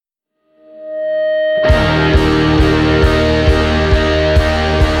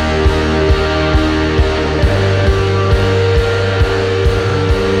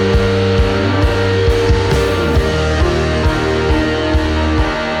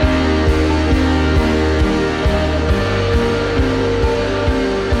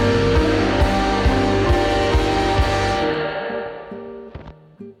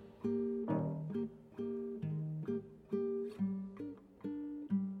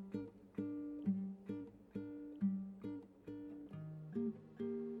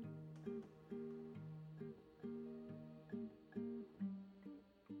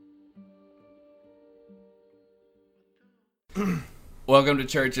Welcome to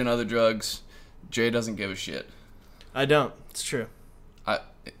Church and Other Drugs. Jay doesn't give a shit. I don't. It's true.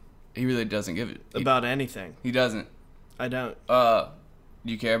 He really doesn't give it. About anything. He doesn't. I don't. Do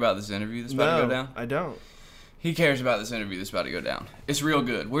you care about this interview that's about to go down? I don't. He cares about this interview that's about to go down. It's real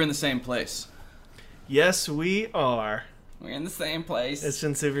good. We're in the same place. Yes, we are. We're in the same place. It's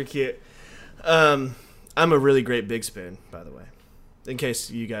been super cute. I'm a really great big spoon, by the way. In case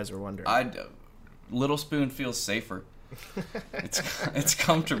you guys were wondering. Little spoon feels safer. It's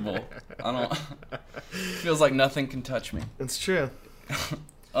comfortable. Feels like nothing can touch me. It's true.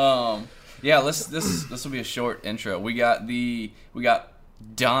 Yeah, this will be a short intro. We got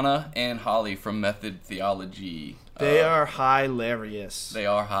Donna and Holly from Method Theology. They are hilarious. They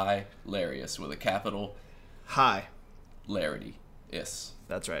are hilarious with a capital Hi. Larity. Yes.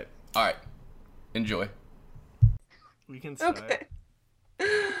 That's right. All right. Enjoy. We can start.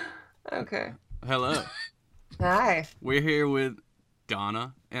 Okay. Hello. Hi. We're here with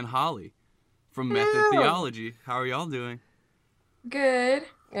Donna and Holly from Method Theology. How are y'all doing? Good.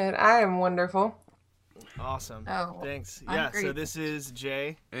 And I am wonderful. Awesome. Oh, thanks. I'm Yeah, great. so this is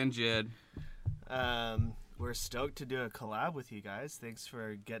Jay. And Jed. We're stoked to do a collab with you guys. Thanks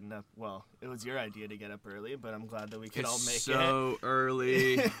for getting up. Well, it was your idea to get up early, but I'm glad that we could all make it. So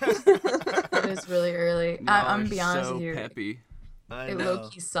early. It is really early. I'm gonna be honest so with you. Peppy. It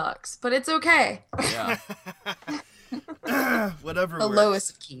low-key sucks, but it's okay. Yeah. Whatever The works. lowest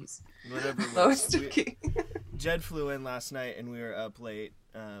of keys. Whatever works. Lowest of key. Jed flew in last night, and we were up late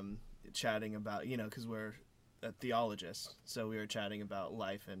chatting about, because we're theologists, so we were chatting about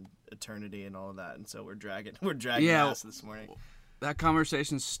life and eternity and all of that, and so we're dragging ass this morning. That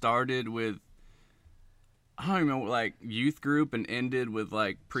conversation started with, I don't even know, like youth group and ended with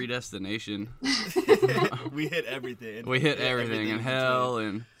like predestination. We hit everything. We hit everything in hell,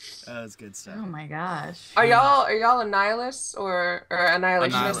 and that was good stuff. Oh my gosh. Are y'all a nihilist or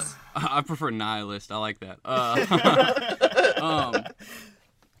annihilationists? I prefer nihilist. I like that.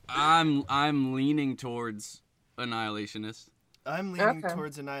 I'm leaning towards annihilationist. I'm leaning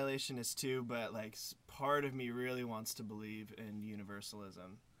towards annihilationist too, but like part of me really wants to believe in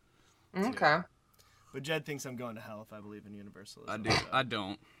universalism. Okay. But Jed thinks I'm going to hell if I believe in universalism. I do. So. I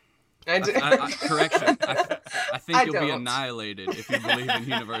don't. I do. Correction. I think I you'll be don't. annihilated if you believe in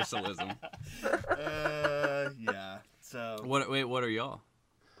universalism. Yeah. So. What are y'all?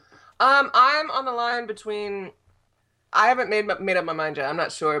 I'm on the line between. I haven't made up my mind yet. I'm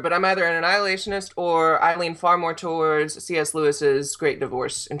not sure, but I'm either an annihilationist or I lean far more towards C.S. Lewis's Great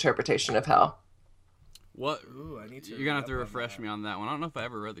Divorce interpretation of hell. What? Ooh, I need to. You're gonna have to refresh me on that one. I don't know if I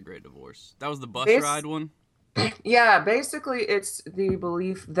ever read The Great Divorce. That was the bus This- ride one. Yeah, basically it's the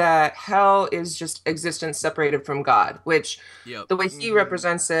belief that hell is just existence separated from God, which Yep. the way he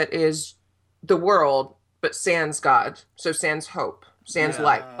represents it is the world, but sans God. So sans hope, sans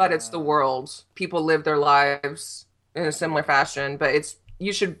life, but it's the world. People live their lives in a similar fashion, but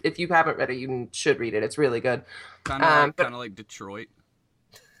you should, if you haven't read it, you should read it. It's really good. Kind of like Detroit,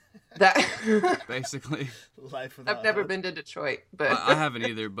 That basically. Life without I've never hope. been to Detroit, but I haven't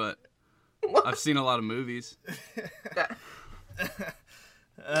either, but I've seen a lot of movies.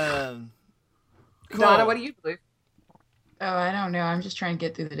 Cool. Donna, what do you believe? Oh, I don't know. I'm just trying to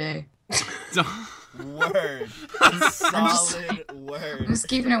get through the day. Word. Solid I'm word. just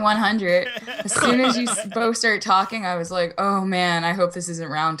keeping it 100. As soon as you both start talking, I was like, oh man, I hope this isn't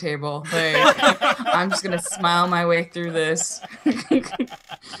round table. Like, I'm just going to smile my way through this.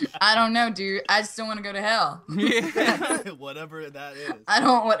 I don't know, dude. I just don't want to go to hell. Whatever that is. I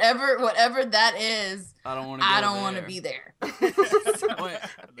don't, whatever that is, I don't want to. I don't want to be there. Wait, I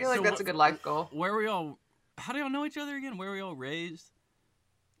feel like that's a good life goal. Where were y'all? How do y'all know each other again? Where were y'all raised?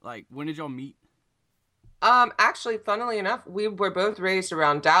 Like, when did y'all meet? Actually, funnily enough, we were both raised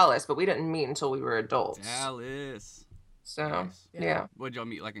around Dallas, but we didn't meet until we were adults. Dallas. So, Nice. yeah. What did y'all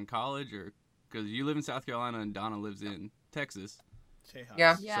meet, like in college, or because you live in South Carolina and Donna lives in Texas?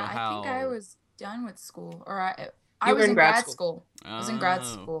 Yeah. Yeah, So I think I how- was done with school, or I You was were in in grad grad school. school. I was in grad Oh.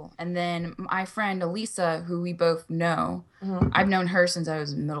 school, and then my friend Elisa, who we both know, Mhm. I've known her since I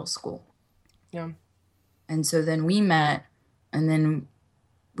was in middle school. Yeah. And so then we met, and then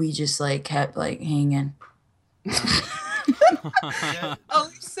we just like kept like hanging.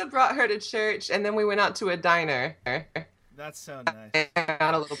 Elisa brought her to church, and then we went out to a diner. That's so nice.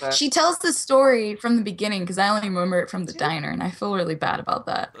 Out a little bit. She tells the story from the beginning because I only remember it from the diner, and I feel really bad about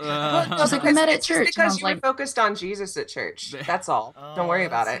that. I was like, we met at It's church, and I because was you were like, focused on Jesus at church. That's all. Don't worry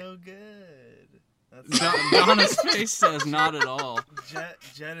about that's it. So good. That's Donna's face says not at all.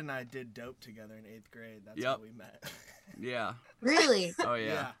 Jed and I did dope together in 8th grade. That's Yep. how we met. Yeah. really? Oh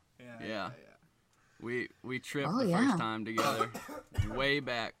yeah. Yeah. We tripped Oh, the yeah. first time together, way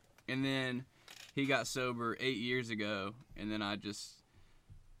back, and then he got sober 8 years ago, and then I just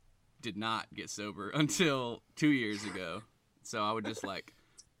did not get sober until 2 years ago. So I would just like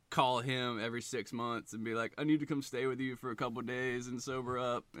call him every 6 months and be like, I need to come stay with you for a couple days and sober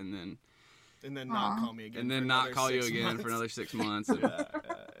up, and then not call me again. and then for not another call you 6 again months. for another 6 months.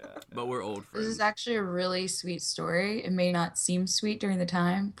 But we're old This friends. is actually a really sweet story. It may not seem sweet during the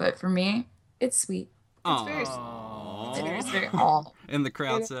time, but for me, it's sweet. It's very It's very aw. And the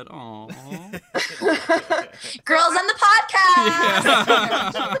crowd said, "Aw." Girls on the podcast.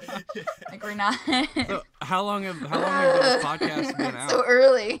 Yeah. Like we're not So how long have those podcasts been out? so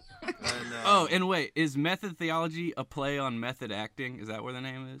early. Oh, and wait, is Method Theology a play on method acting? Is that where the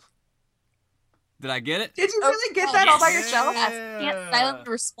name is? Did I get it? Did you really get that all by yourself? Yes, can't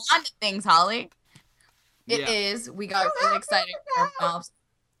silently respond to things, Holly. It is. Yeah. We got really excited ourselves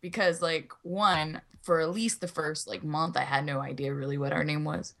because, like, one, for at least the first like month, I had no idea really what our name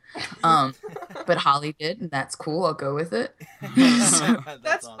was. But Holly did, and that's cool. I'll go with it. That's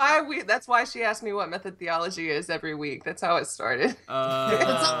awesome. That's why she asked me what method theology is every week. That's how it started.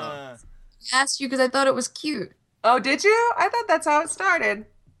 I asked you because I thought it was cute. Oh, did you? I thought that's how it started.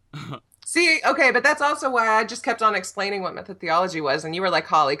 See, okay, but that's also why I just kept on explaining what method theology was, and you were like,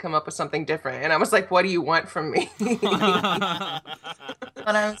 Holly, come up with something different. And I was like, what do you want from me? But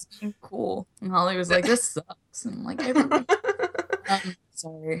I was being cool. And Holly was like, this sucks. And I'm like, everyone.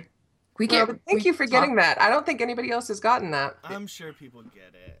 Sorry. Thank you for getting that. I don't think anybody else has gotten that. I'm sure people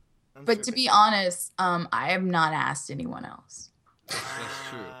get it. But to be honest, I have not asked anyone else. That's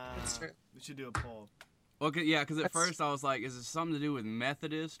true. That's true. We should do a poll. Okay, yeah, because at first I was like, is it something to do with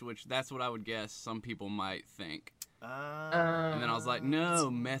Methodist? Which that's what I would guess some people might think. And then I was like, no,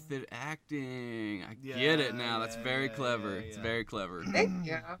 method acting. I get it now. That's very clever. It's very clever. Thank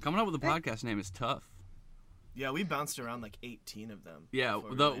you. Coming up with a podcast name is tough. Yeah, we bounced around like 18 of them. Yeah,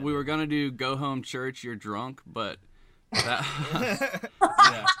 before we were going to do Go Home Church, You're Drunk, but that,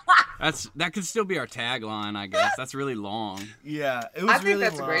 that could still be our tagline, I guess. That's really long. Yeah, it was I think really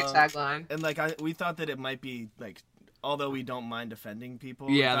that's long. a great tagline. And like we thought that it might be like, although we don't mind offending people.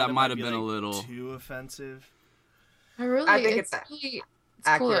 Yeah, we thought that it might have be, been a like, little too offensive. I think it's really, it's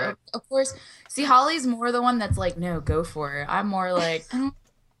accurate. cool. Of course. See, Holly's more the one that's like, no, go for it. I'm more like,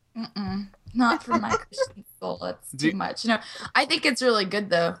 not for my Christian soul. That's too much. You know, I think it's really good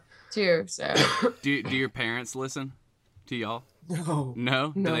though, too. So. Do your parents listen to y'all? No.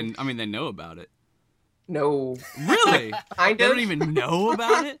 No? No. They know about it. No. Really? Kind They of. don't even know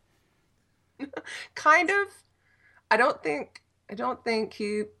about it? Kind of. I don't think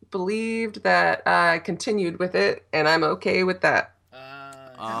he believed that I continued with it, and I'm okay with that.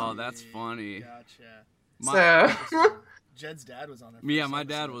 Oh, that's funny. Gotcha. So Jed's dad was on it. Yeah, my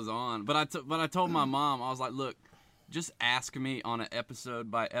dad was on, but I told my mom, I was like, look, just ask me on an episode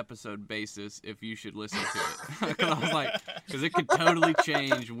by episode basis if you should listen to it, because I was like, because it could totally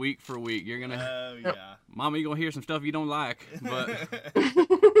change week for week. You're gonna, Oh yeah. Mama, you're gonna hear some stuff you don't like, but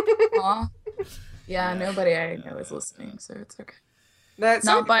Aw. Yeah, nobody I know is listening, so it's okay. that's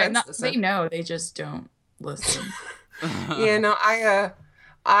They know, they just don't listen. Yeah, no,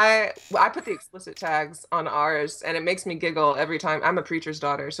 I put the explicit tags on ours, and it makes me giggle every time. I'm a preacher's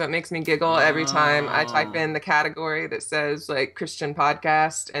daughter, so it makes me giggle every time I type in the category that says like Christian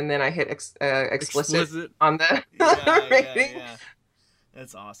podcast, and then I hit explicit on the rating. Yeah.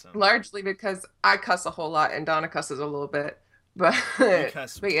 That's awesome. Largely because I cuss a whole lot, and Donna cusses a little bit, but We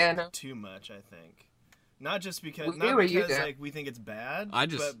cuss yeah, no. too much, I think. Not just because, We do or you do? like we think it's bad. I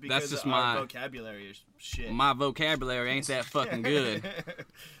just- but because that's just our my- vocabulary is shit. my vocabulary ain't that fucking good,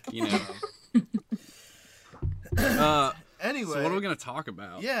 you know. Anyway, So what are we gonna talk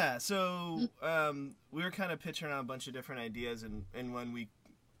about? Yeah, so we were kind of pitching around a bunch of different ideas, and when we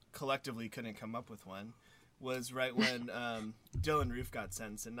collectively couldn't come up with one, was right when Dylan Roof got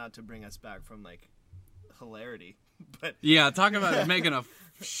sentenced, and not to bring us back from like hilarity, but Yeah, talk about making a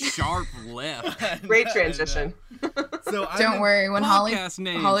sharp left. Great transition. So Don't worry, when Podcast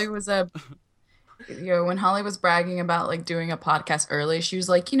names. Holly was when Holly was bragging about like doing a podcast early, she was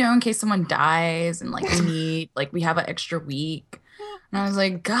like, in case someone dies and like we have an extra week. And I was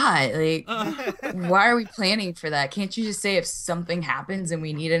like, God, like, why are we planning for that? Can't you just say if something happens and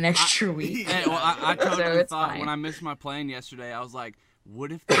we need an extra week? Hey, well, I So totally it's thought fine. when I missed my plane yesterday, I was like,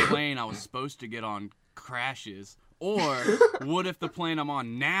 what if the plane I was supposed to get on crashes? Or what if the plane I'm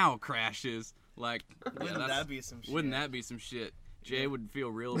on now crashes? Like, Wouldn't that be some shit? Wouldn't that be some shit? Jay would feel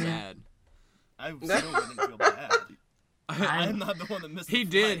real bad. I still wouldn't feel bad. I'm not the one that missed He the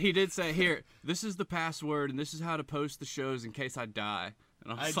did. flight. He did say, here, this is the password, and this is how to post the shows in case I die.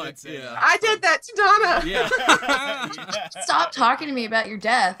 And I was did like, say yeah. that. I did that to Donna. Yeah. Stop talking to me about your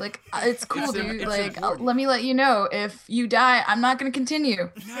death. Like, it's cool, It's dude. it's Like, important. let me let you know if you die, I'm not gonna continue.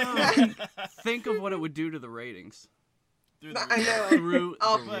 No. Think of what it would do to the ratings. Through the I know. Through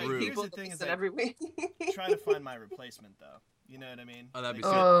All the But roof. here's people the thing is, listen like, every week. try to find my replacement though. You know what I mean? Oh, that'd be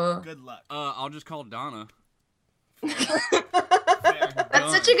Like, sick. good luck. I'll just call Donna. Fair.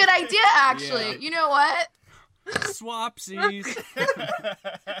 That's such a good idea, actually. Yeah. You know what? Swapsies.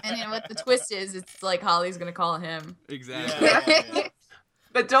 And you know what the twist is? It's like Holly's gonna call him. Exactly. Yeah.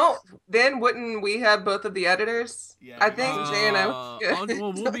 But wouldn't we have both of the editors? Yeah, I you think guys- Jay and I.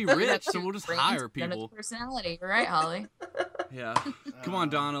 Well, we'll be rich, so we'll just Brains, hire none of people. the personality. You're right, Holly. Yeah. Come on,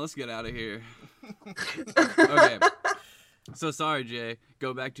 Donna. Let's get out of here. Okay. So sorry, Jay.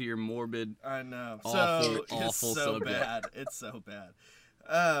 Go back to your morbid. I know. Awful, So awful it's so subject. bad. It's so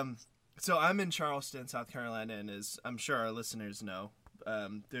bad. So I'm in Charleston, South Carolina, and as I'm sure our listeners know,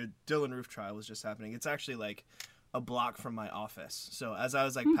 the Dylan Roof trial was just happening. It's actually like a block from my office. So as I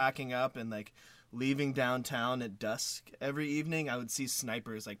was like packing up and like leaving downtown at dusk every evening, I would see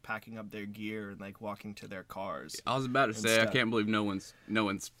snipers like packing up their gear and like walking to their cars. I was about to say, stuff. I can't believe no one's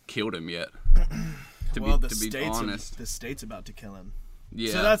killed him yet. To Well, be state's honest. the state's about to kill him.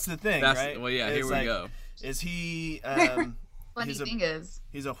 Yeah. So that's the thing, right? Well, yeah. It's Here we like, go. Is he? Funny He's a- thing is,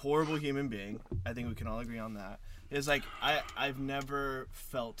 He's a horrible human being. I think we can all agree on that. It's like I've never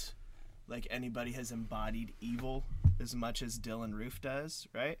felt like anybody has embodied evil as much as Dylan Roof does,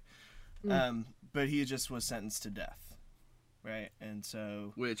 right? But he just was sentenced to death, right? And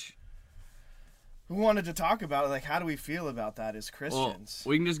so Which, we wanted to talk about like how do we feel about that as well, Christians?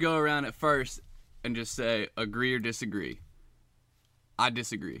 we can just go around at first and just say agree or disagree. I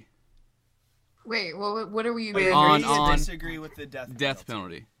disagree. wait, what are we? Wait, Agree on- or disagree with the death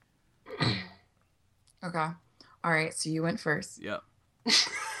penalty. Okay. All right. So you went first. Yep.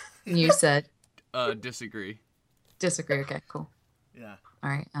 And you said Disagree. disagree. Okay. Cool. Yeah. All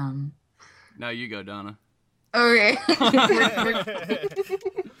right. Now you go, Donna. Okay.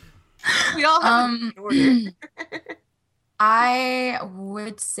 We all have an order. I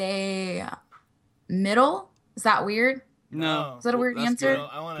would say middle. Is that weird? No. Is that a weird That's answer? good. Well,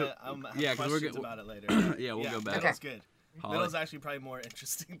 I want to. Have Yeah, 'cause we're questions good- about it later. Yeah, we'll go back. Middle's good. Holly. Middle's actually probably more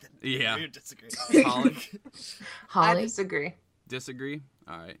interesting than Yeah. agree or disagree. Holly. I Holly. disagree. Disagree.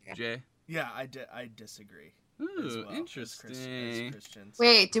 All right, Yeah. Jay. Yeah, I disagree. as Ooh, well, as interesting. Christians.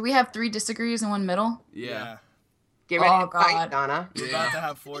 Wait, do we have 3 disagrees and 1 middle? Yeah. Get ready Oh, to fight, God. Donna. We're Yeah. about to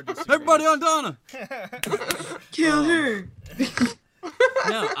have 4 disagrees. Everybody on Donna. Kill her.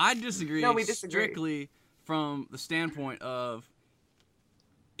 No, I disagree. No, we disagree. Strictly from the standpoint of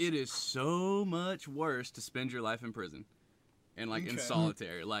it is so much worse to spend your life in prison and like in Okay.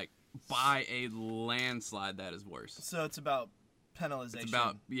 solitary. Like by a landslide, that is worse. So it's about penalization. It's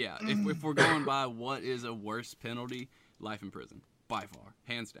about if we're going by what is a worse penalty, life in prison by far,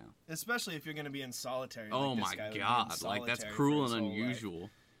 hands down. Especially if you're going to be in solitary. Oh like my this guy would be in God, like that's solitary cruel for and his whole life.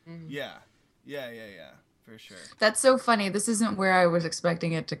 unusual. Yeah, for sure. That's so funny. This isn't where I was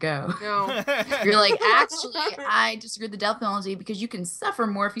expecting it to go. No. You're like, actually, I disagree with the death penalty because you can suffer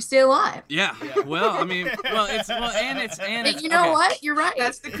more if you stay alive. Yeah. Well, I mean, and it's And you know okay. what? You're right.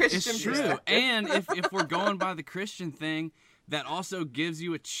 That's the Christian It's true. perspective. And if we're going by the Christian thing, that also gives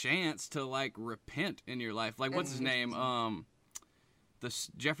you a chance to like repent in your life. Like what's his name?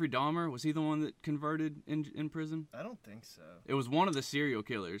 Jeffrey Dahmer, was he the one that converted in prison? I don't think so. It was one of the serial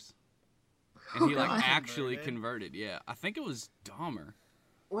killers. And he like God. actually converted. Yeah. I think it was Dahmer.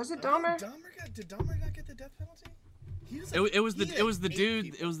 Was it Dahmer? Did Dahmer not get the death penalty? He was It was he the ate dude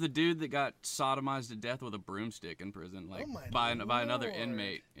people. it was the dude that got sodomized to death with a broomstick in prison, like Oh my by another Lord.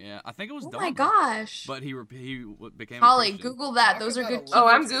 inmate. Yeah, I think it was Oh Dahmer. my gosh. But he became Holly, a Christian. Google that. Talk Those are about good. a- Oh,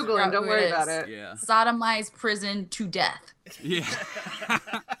 I'm keywords to figure Googling. out Don't who worry is. about it. Yeah. Sodomized prison to death. Yeah.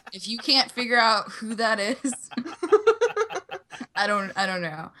 If you can't figure out who that is, I don't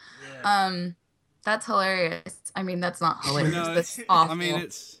know. Yeah. That's hilarious. I mean, that's not hilarious. No, That's it's- awful. I mean,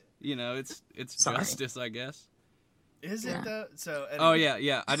 it's Sorry. justice, I guess. Is it Yeah. though? So. Oh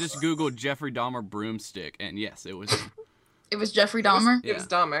yeah. I just googled Jeffrey Dahmer broomstick, and yes, it was. It was Jeffrey Dahmer. It was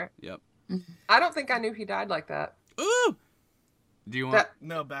Dahmer. Yep. I don't think I knew he died like that. Ooh. Do you want? That-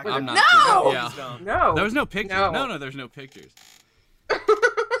 No, back. I'm up. not. No! Yeah. No. There was no pictures. No. No, there's no pictures.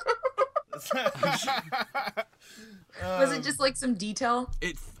 Was it just like some detail?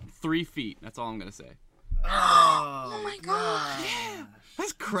 It's 3 feet. That's all I'm gonna say. Oh my God. gosh.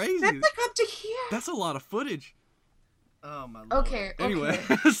 That's crazy. That's like up to here. That's a lot of footage. Oh my lord. Okay. Anyway,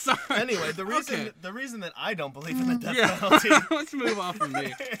 Okay. sorry. Anyway, the reason Okay. the reason that I don't believe in the death Yeah. penalty Let's move off from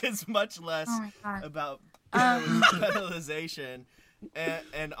me. is much less Oh my God. about Um. penalization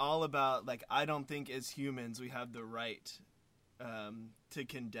and all about like I don't think as humans we have the right to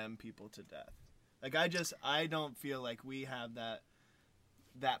condemn people to death. Like I don't feel like we have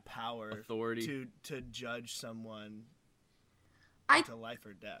that power, authority to judge someone to life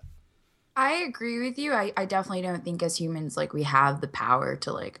or death. I agree with you. I definitely don't think as humans like we have the power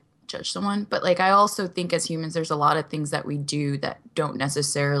to like judge someone, but like I also think as humans there's a lot of things that we do that don't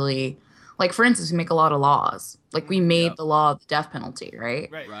necessarily, like for instance we make a lot of laws. Like we made the law of the death penalty, right?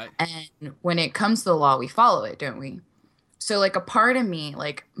 Right. And when it comes to the law we follow it, don't we? So like a part of me,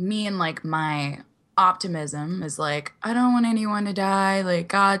 like me and like my optimism is like I don't want anyone to die, like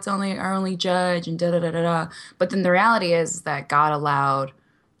God's our only judge and da da da da da. But then the reality is that God allowed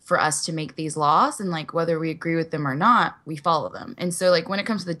for us to make these laws, and like whether we agree with them or not, we follow them. And so like when it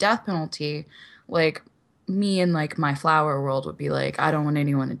comes to the death penalty, like me and like my flower world would be like I don't want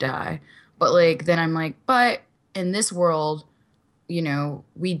anyone to die. But like then I'm like, but in this world, you know,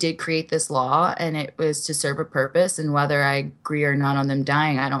 we did create this law and it was to serve a purpose, and whether I agree or not on them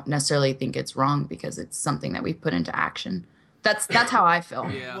dying, I don't necessarily think it's wrong because it's something that we put into action. That's how I feel.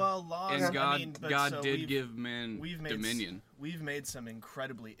 Yeah. Well, laws, and God, I mean, God did give men dominion. We've made some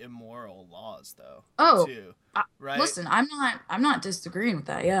incredibly immoral laws, though. Oh, too, right? Listen, I'm not disagreeing with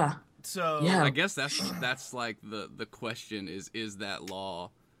that. Yeah. So yeah. I guess that's like the question is that law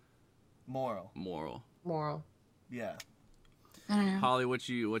moral? Yeah. I don't know. Holly, what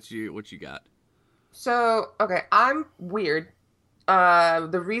you got? So, okay, I'm weird.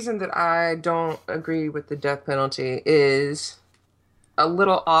 The reason that I don't agree with the death penalty is a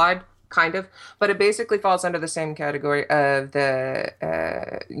little odd, kind of, but it basically falls under the same category of the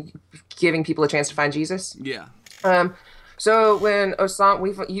giving people a chance to find Jesus. Yeah. So when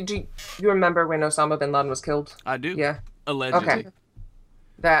you remember when Osama bin Laden was killed? I do. Yeah. Allegedly. Okay.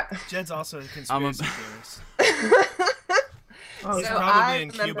 That. Jed's also a conspiracy theorist. He's So probably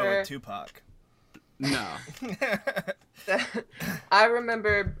in Cuba with Tupac. No. I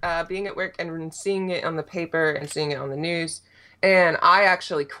remember being at work and seeing it on the paper and seeing it on the news, and I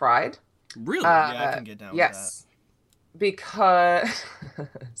actually cried. Really? Yeah, I can get down with that.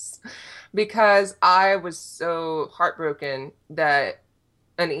 Because I was so heartbroken that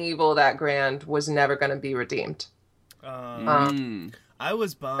an evil that grand was never going to be redeemed. I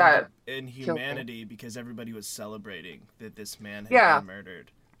was bummed in humanity because everybody was celebrating that this man had been murdered.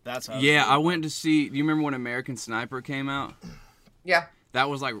 That's how I went to see. Do you remember when American Sniper came out? Yeah. That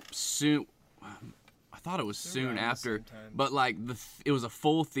was like soon. I thought it was soon after, but like it was a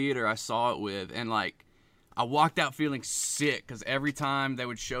full theater I saw it with, and like I walked out feeling sick because every time they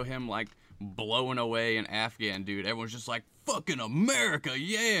would show him like blowing away an Afghan dude, everyone's just like, "Fucking America,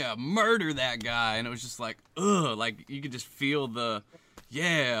 yeah, murder that guy," and it was just like, ugh, like you could just feel the,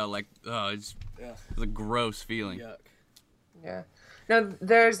 it's a gross feeling. Yuck. Yeah. No,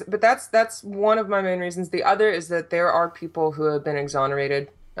 but that's one of my main reasons. The other is that there are people who have been exonerated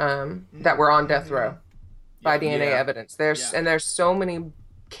that were on death row by DNA evidence. And there's so many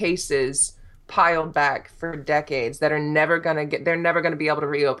cases piled back for decades that are never gonna be able to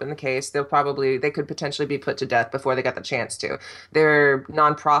reopen the case. They could potentially be put to death before they got the chance to. There are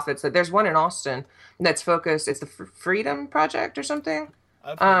nonprofits there's one in Austin that's focused. It's the Freedom Project or something.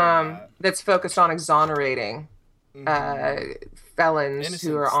 That's focused on exonerating felons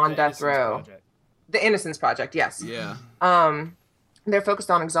who are on death row. The Innocence Project, yes. Yeah. They're focused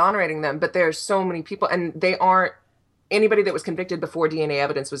on exonerating them, but there's so many people, and they aren't anybody that was convicted before DNA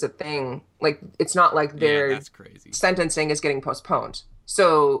evidence was a thing. Like, it's not like their that's crazy. Sentencing is getting postponed.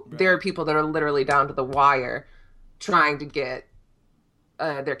 So there are people that are literally down to the wire trying to get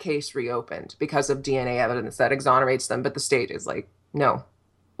their case reopened because of DNA evidence that exonerates them, but the state is like, no.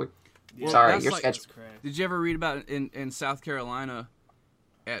 Sorry, you're scheduled. Did you ever read about in South Carolina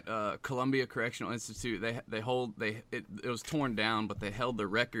at Columbia Correctional Institute? It was torn down, but they held the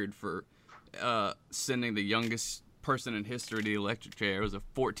record for sending the youngest person in history to the electric chair. It was a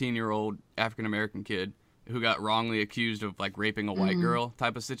 14-year-old African American kid who got wrongly accused of like raping a white girl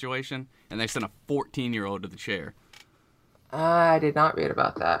type of situation, and they sent a 14-year-old to the chair. I did not read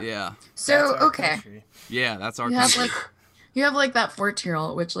about that. Yeah. So okay. Country. Yeah, that's our country. You have like that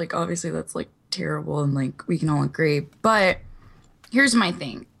 14-year-old, which like obviously that's like terrible and like we can all agree. But here's my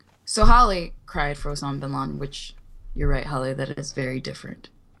thing. So Holly cried for Osama bin Laden, which you're right, Holly, that is very different.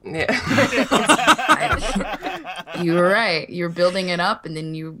 Yeah. You were right. You're building it up and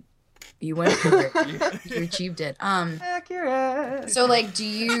then you went for it. You achieved it. Accurate. So like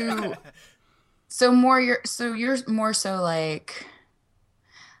you're more so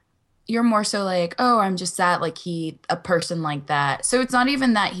like, oh, I'm just sad, like a person like that. So it's not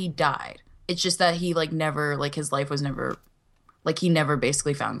even that he died. It's just that he like never, like his life was never Like he never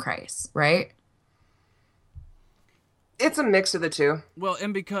basically found Christ, right? It's a mix of the two. Well,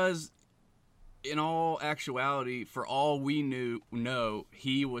 and because in all actuality, for all we know,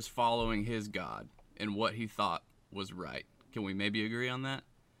 he was following his God and what he thought was right. Can we maybe agree on that?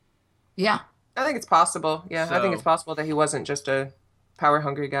 Yeah. I think it's possible. Yeah, I think it's So- possible that he wasn't just a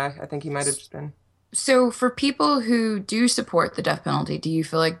power-hungry guy. I think he might have just been. So for people who do support the death penalty, do you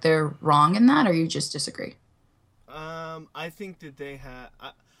feel like they're wrong in that, or you just disagree? I think that they have.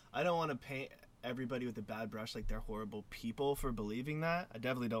 I don't want to paint everybody with a bad brush like they're horrible people for believing that. I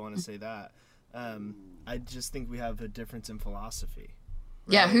definitely don't want to say that. I just think we have a difference in philosophy.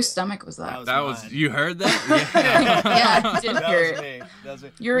 Yeah, whose stomach was that? That was mine. you heard that? Yeah. Yeah, I did That hear was it. me. That was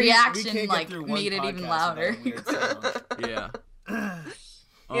me. Your We reaction, can't get like, through one made it even podcast louder. without a weird sound. Yeah.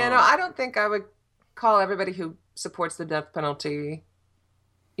 Yeah, no, I don't think I would call everybody who supports the death penalty.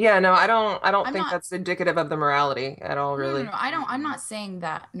 Yeah, no, I don't I'm think not- that's indicative of the morality at all, really. No, I'm not saying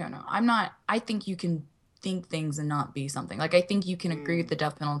that. No, I'm not. I think you can think things and not be something. Like, I think you can agree with the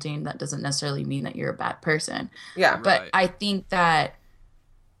death penalty, and that doesn't necessarily mean that you're a bad person. Yeah. But Right. I think that,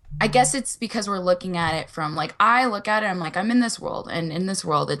 I guess it's because we're looking at it from, like, I look at it, I'm like, I'm in this world, and in this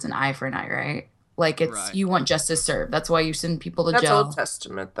world, it's an eye for an eye, right? Like, it's, Right. you want justice served. That's why you send people to That's jail. Old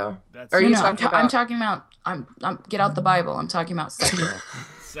Testament, though. That's Are No, you no, talking I'm about? talking about, I'm get out the Bible. I'm talking about secular.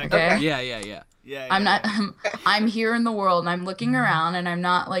 second. Okay. Yeah. Yeah. I'm not. I'm here in the world, and I'm looking around, and I'm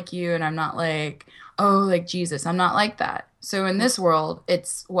not like you, and I'm not like, oh, like Jesus. I'm not like that. So in this world,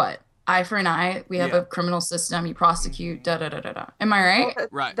 it's what? Eye for an eye. We have Yeah. a criminal system. You prosecute. Da da da da da. Am I right? Well,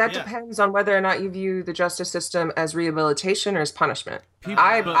 Right. That Yeah. depends on whether or not you view the justice system as rehabilitation or as punishment. People,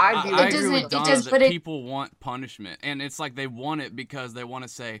 I but view I it agree with doesn't- Donna it does, that but it- people want punishment, and it's like they want it because they want to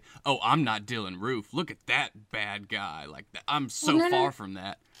say, "Oh, I'm not Dylan Roof. Look at that bad guy. Like I'm so no, no. far from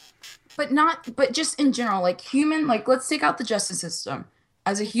that." But just in general, like human, like let's take out the justice system.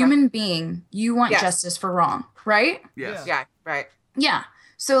 As a human being, you want Yes. justice for wrong, right? Yes. Yeah, right. Yeah.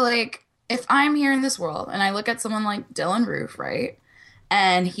 So like if I'm here in this world and I look at someone like Dylan Roof, right?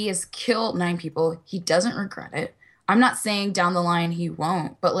 And he has killed 9 people, he doesn't regret it. I'm not saying down the line he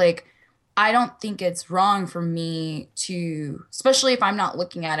won't, but like I don't think it's wrong for me to, especially if I'm not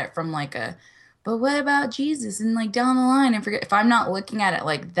looking at it from like a, but what about Jesus and like down the line and forget, if I'm not looking at it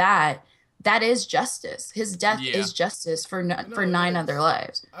like that, that is justice. His death Yeah. is justice for No, for it 9 is. other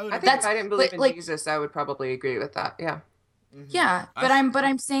lives. I would I think That's- if I didn't believe in like- Jesus, I would probably agree with that. Yeah. Yeah, I but s-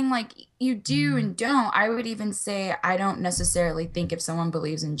 I'm saying like you do and don't. I would even say I don't necessarily think if someone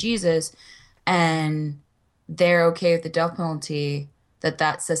believes in Jesus and they're okay with the death penalty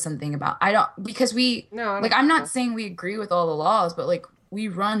that says something about I don't because we No, I don't like I'm think not so. saying we agree with all the laws, but like we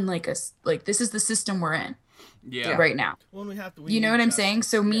run like like this is the system we're in Yeah. right now. Well, we have to. You know what I'm saying?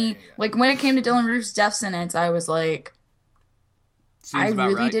 So me like when it came to Dylan Roof's death sentence, I was like Seems I about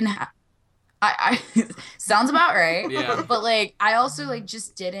really right. didn't have I sounds about right. Yeah. But like I also like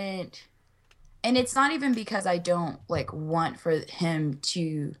just didn't, and it's not even because I don't like want for him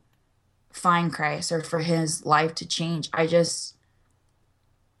to find Christ or for his life to change.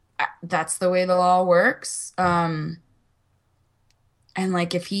 That's the way the law works. And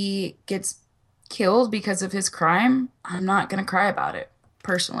like if he gets killed because of his crime, I'm not gonna cry about it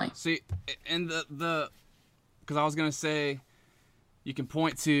personally. See, and the because I was gonna say, you can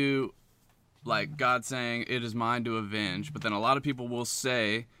point to like God saying it is mine to avenge, but then a lot of people will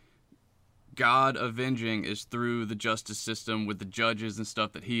say God avenging is through the justice system with the judges and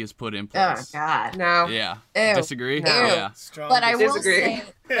stuff that he has put in Oh place. God. No. Yeah. Ew. Disagree? No. Yeah. Strong. But I will Disagree.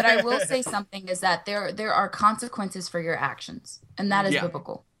 say, something is that there are consequences for your actions, and that is Yeah.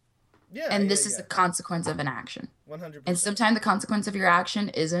 biblical. Yeah. And this is a consequence of an action. 100%. And sometimes the consequence of your action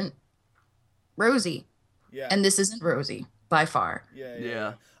isn't rosy, Yeah. and this isn't rosy by far.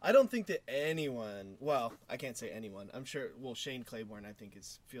 Yeah. I don't think that anyone. Well, I can't say anyone. I'm sure. Well, Shane Claiborne, I think,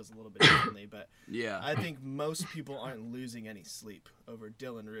 feels a little bit differently, but Yeah. I think most people aren't losing any sleep over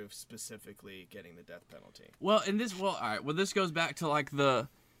Dylan Roof specifically getting the death penalty. Well, all right. Well, this goes back to like the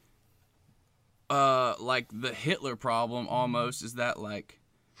Hitler problem almost, is that like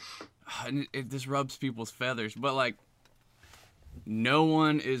and this rubs people's feathers, but like no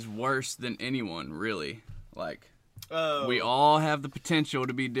one is worse than anyone, really. Like Oh. we all have the potential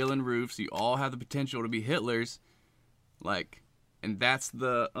to be Dylan Roofs. You all have the potential to be Hitlers. Like, and that's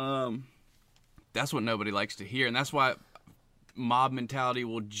what nobody likes to hear, and that's why mob mentality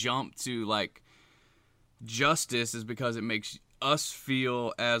will jump to like justice, is because it makes us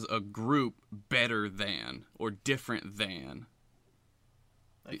feel as a group better than or different than.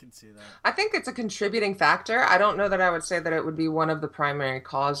 I can see that. I think it's a contributing factor. I don't know that I would say that it would be one of the primary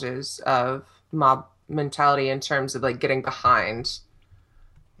causes of mob mentality in terms of like getting behind.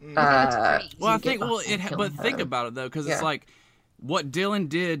 Well, I think but think about it though, because it's like what Dylan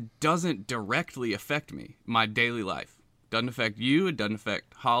did doesn't directly affect me, my daily life. Doesn't affect you. It doesn't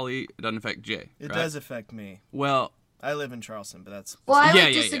affect Holly. It doesn't affect Jay. It does affect me. Well, I live in Charleston, but that's I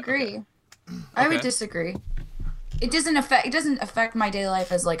would disagree. Okay. I would disagree. It doesn't affect my daily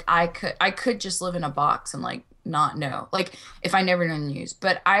life as like I could just live in a box and like not know, like if I never know the news.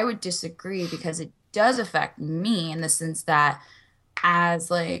 But I would disagree because it does affect me in the sense that as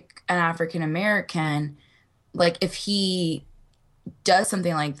like an African American, like if he does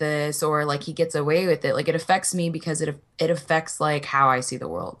something like this or like he gets away with it, like it affects me because it affects like how I see the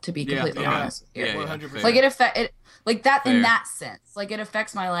world, to be completely honest. 100%. Like it like that in that sense. Like it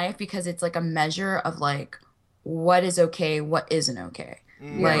affects my life because it's like a measure of like what is okay, what isn't okay.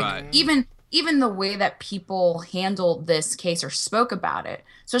 Like even the way that people handled this case or spoke about it,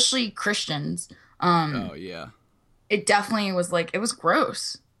 especially Christians, it definitely was like, it was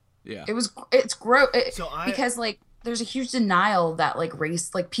gross. Yeah. It's gross. Because like there's a huge denial that like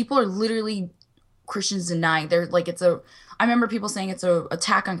race, like people are literally Christians denying. They're like, I remember people saying it's a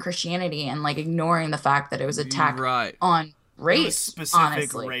attack on Christianity and like ignoring the fact that it was attack on race. It was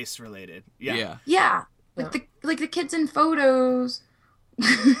specific race related. Yeah. Like the kids in photos.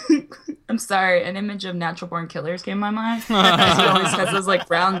 I'm sorry, an image of Natural Born Killers came to my mind. He always has those like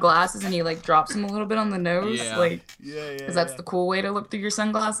round glasses and he like drops them a little bit on the nose, because that's the cool way to look through your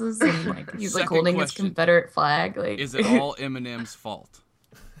sunglasses. And like he's like holding his Confederate flag. Like, is it all Eminem's fault?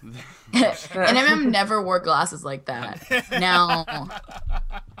 And Eminem never wore glasses like that. Now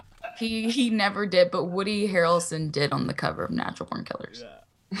he never did, but Woody Harrelson did on the cover of Natural Born Killers.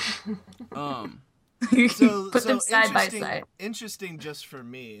 Put them side by side. Interesting just for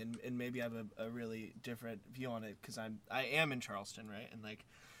me, and maybe I have a really different view on it because I am in Charleston, right? And like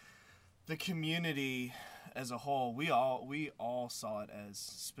the community as a whole, we all saw it as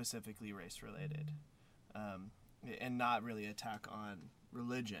specifically race related, and not really attack on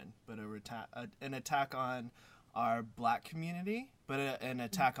religion, but an attack on our Black community, but an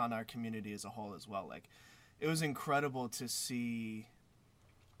attack on our community as a whole as well. Like it was incredible to see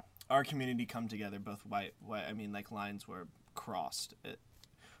our community come together, both white. I mean, like lines were crossed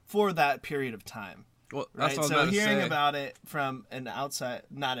for that period of time. Well, that's right. So hearing about it from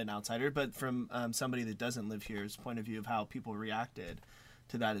not an outsider, but from somebody that doesn't live here's point of view of how people reacted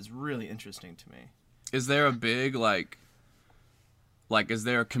to that is really interesting to me. Is there a big is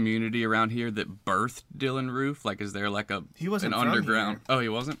there a community around here that birthed Dylan Roof? Like, is there like he wasn't an from underground? Here. Oh, he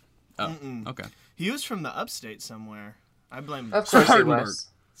wasn't. Oh, okay. He was from the upstate somewhere. I blame him. Of course he was.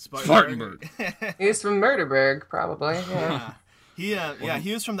 Spartanburg. He's from Murderburg, probably. Yeah.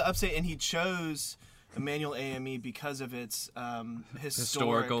 He was from the upstate, and he chose Emmanuel AME because of its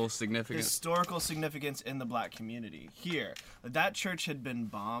historical significance in the Black community here. That church had been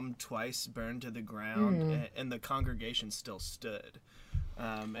bombed twice, burned to the ground, and the congregation still stood.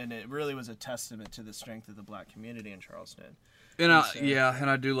 And it really was a testament to the strength of the Black community in Charleston. And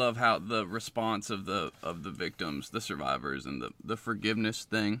I do love how the response of the victims, the survivors, and the forgiveness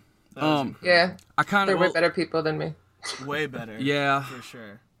thing. They're way better people than me. Way better. Yeah, for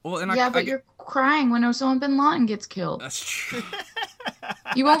sure. Well, and but you're crying when Osama bin Laden gets killed. That's true.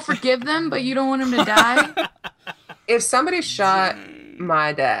 You won't forgive them, but you don't want him to die. If somebody shot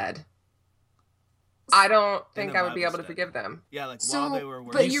my dad, I don't think I would be able to forgive them. Yeah, like while they were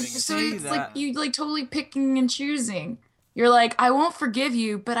working. But it's like you like totally picking and choosing. You're like, I won't forgive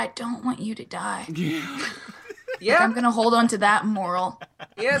you, but I don't want you to die. Yeah. Yeah. Like, I'm gonna hold on to that moral.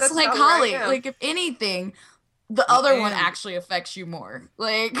 Yeah, that's like Holly. Like if anything, the other one actually affects you more.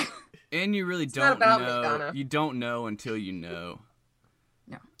 Like. And you really don't know. You don't know until you know.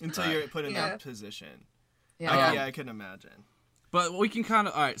 No. Until you're put in that position. Yeah. I can imagine. But we can kind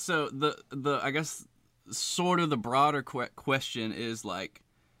of all right. So the I guess sort of the broader question is like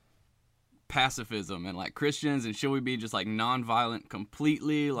pacifism and like Christians, and should we be just like nonviolent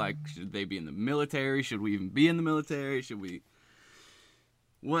completely? Like, should they be in the military? Should we even be in the military? Should we?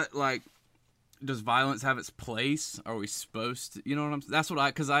 What like? Does violence have its place? Are we supposed to? You know what I'm saying? That's what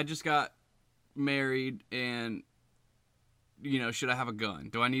because I just got married, and should I have a gun?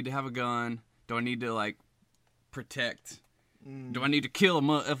 Do I need to have a gun? Do I need to like protect? Do I need to kill if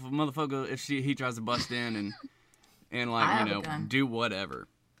a motherfucker if he tries to bust in and like do whatever?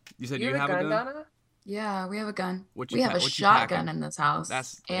 You said you have a gun? Donna? Yeah, we have a gun. We have a shotgun in this house,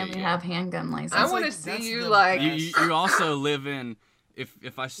 and we have handgun license. I want to see you like. You also live in.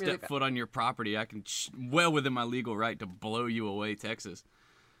 If I step foot on your property, I can well within my legal right to blow you away, Texas.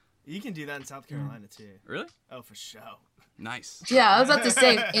 You can do that in South Carolina too. Really? Oh, for sure. Nice. Yeah, I was about to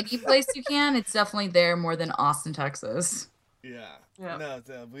say, any place you can, it's definitely there more than Austin, Texas. Yeah. Yeah.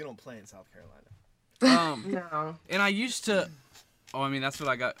 No, we don't play in South Carolina. No. And I used to. Oh, I mean, that's what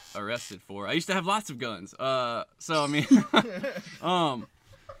I got arrested for. I used to have lots of guns. So I mean,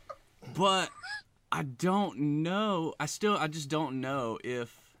 but I don't know. I just don't know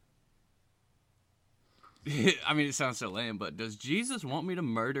if. I mean, it sounds so lame, but does Jesus want me to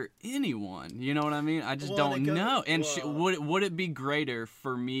murder anyone? You know what I mean? I just don't know. And would it be greater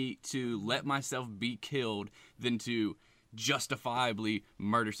for me to let myself be killed than to justifiably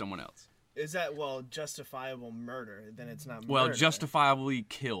murder someone else? Is that, justifiable murder? Then it's not murder. Well, justifiably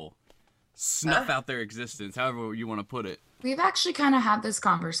kill. Snuff out their existence, however you want to put it. We've actually kind of had this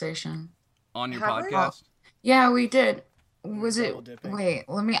conversation. On your Have we? podcast? Yeah, we did. Was it? Double dipping. Wait,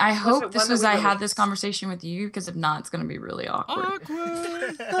 I hope it this one that was we I had released? this conversation with you, because if not, it's going to be really awkward.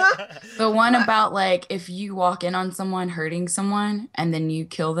 Awkward. The one about, like, if you walk in on someone hurting someone and then you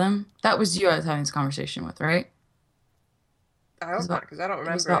kill them. That was you I was having this conversation with, right? I hope not, because I don't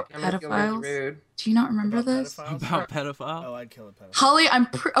It was remember about it. I'm gonna feel really pedophiles? rude. Do you not remember About this? pedophiles? About pedophile? Oh, I'd kill a pedophile. Holly,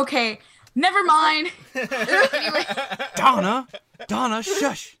 okay. Never mind. Anyway, Donna,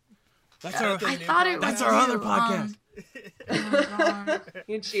 shush. That's our I thought it was That's our other you, podcast. oh my God.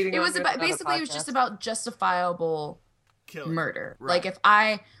 You're cheating. It on was me about with another basically it was just podcast. about justifiable Killing. murder. Right. Like if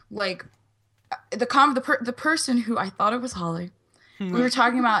I like the person who I thought it was Holly. We were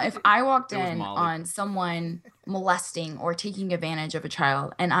talking about if I walked It was in Molly. on someone molesting or taking advantage of a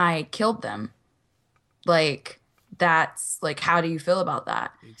child and I killed them, like that's like how do you feel about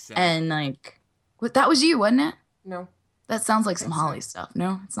that? Exactly. And like, that was you, wasn't it? No. That sounds like some Holly stuff.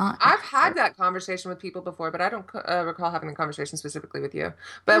 No, it's not. I've had that conversation with people before, but I don't recall having a conversation specifically with you.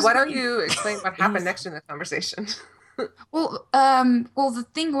 But was why don't you explain what was- happened next in the conversation? Well, the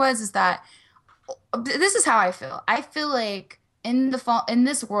thing is that this is how I feel. I feel like in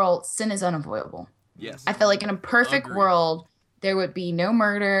this world, sin is unavoidable. Yes. I feel like in a perfect Agreed. world, there would be no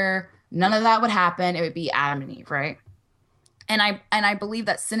murder, none of that would happen. It would be Adam and Eve, right? And I believe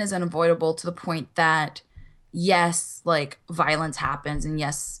that sin is unavoidable to the point that yes, like violence happens and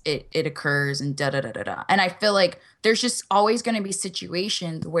yes, it occurs and da da da da da. And I feel like there's just always going to be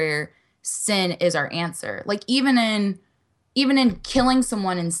situations where sin is our answer. Like even in killing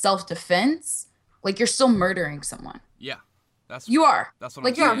someone in self-defense, like you're still murdering someone. Yeah. That's You are. That's what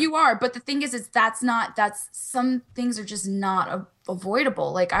Like I'm saying. you are, but the thing is that's some things are just not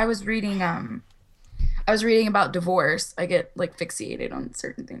avoidable. Like I was reading about divorce. I get like fixated on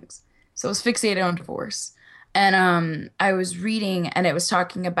certain things. So I was fixated on divorce. And I was reading and it was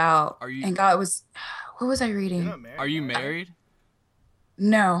talking about what was I You're reading? not married. Are you married?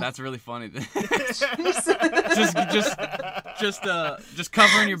 No. That's really funny. just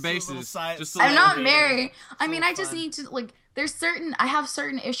covering your It's a little bases. side- Just side I'm not Okay. married. I mean, So I just fun. need to like I have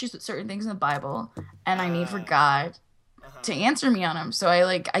certain issues with certain things in the Bible and I need for God to answer me on them. So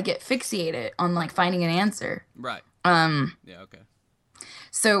I get fixated on like finding an answer. Right. Yeah, okay.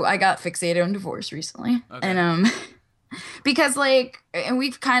 So I got fixated on divorce recently. Okay. And because like and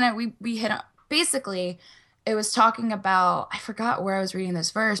we've kind of we hit on basically it was talking about I forgot where I was reading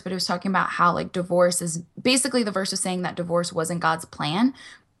this verse, but it was talking about how like divorce is basically the verse was saying that divorce wasn't God's plan,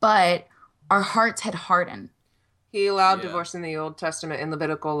 but our hearts had hardened. He allowed Yeah. divorce in the Old Testament in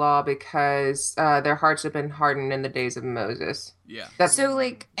Levitical law because their hearts had been hardened in the days of Moses. Yeah. That's So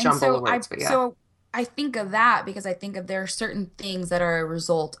like and jumble so of words, but yeah. so I think of that because I think of there are certain things that are a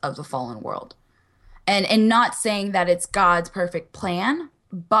result of the fallen world. And not saying that it's God's perfect plan,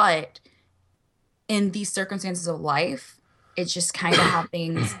 but in these circumstances of life, it's just kind of how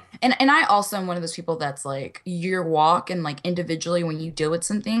things and I also am one of those people that's like your walk and like individually when you deal with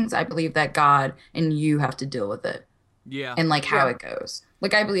some things, I believe that God and you have to deal with it Yeah. and like how Yeah. it goes.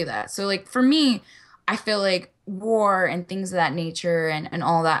 Like I believe that. So like for me, I feel like war and things of that nature and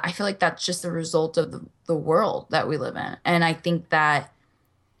all that, I feel like that's just a result of the world that we live in. And I think that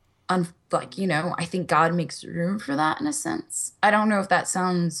I think God makes room for that in a sense. I don't know if that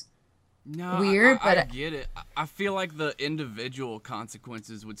sounds No, weird, I but- get it. I feel like the individual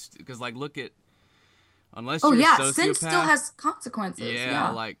consequences would, because like look at, unless oh you're yeah, a sociopath, sin still has consequences. yeah, Yeah.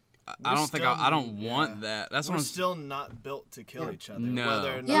 like I We're don't think still- I don't yeah. want that. That's what We're I'm still not built to kill Yeah. each other, No.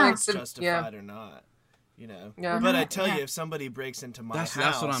 whether or not Yeah. it's Yeah. justified or not. You know. Yeah. But I not, tell yeah. you, if somebody breaks into my That's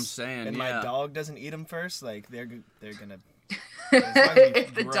house, what I'm saying, and yeah. my dog doesn't eat them first, like they're gonna.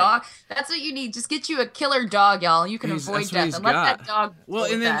 The great. dog. That's what you need. Just get you a killer dog, y'all. You can He's- avoid that's what death he's and let got. that dog. Well,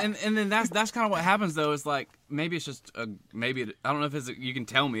 deal and with then that. and then that's kind of what happens though. Is like maybe it's just I don't know if you can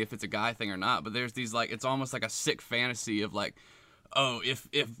tell me if it's a guy thing or not. But there's these like it's almost like a sick fantasy of like, oh, if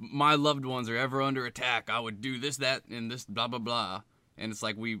my loved ones are ever under attack, I would do this, that, and this, blah, blah, blah. And it's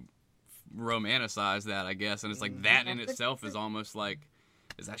like we romanticize that, I guess. And it's like that in itself is almost like,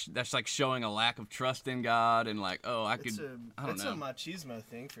 that's like showing a lack of trust in God. And like, oh, I don't know. It's a machismo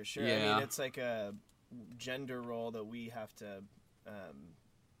thing for sure. Yeah. I mean, it's like a gender role that we have to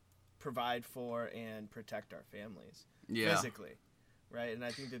provide for and protect our families physically. Right? And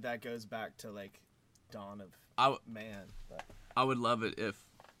I think that goes back to like dawn of man. But I would love it if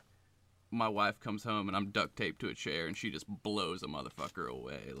my wife comes home and I'm duct taped to a chair and she just blows a motherfucker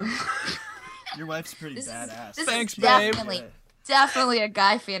away. Like, your wife's pretty badass. Thanks, babe. Definitely a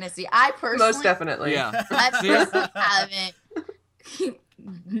guy fantasy. I personally, Most definitely. Yeah. I personally haven't.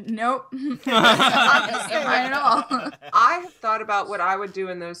 Nope. Not mine at all. I have thought about what I would do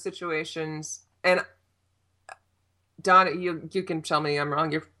in those situations, and Donna, you can tell me I'm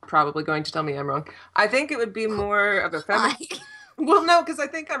wrong. You're probably going to tell me I'm wrong. I think it would be more of a feminine. Well, no, because I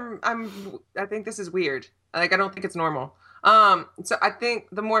think I think this is weird. Like, I don't think it's normal. So I think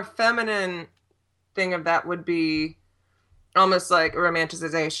the more feminine thing of that would be almost like a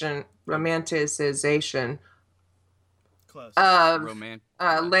romanticization Close. of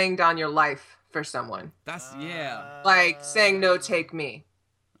laying down your life for someone. That's Like saying no, take me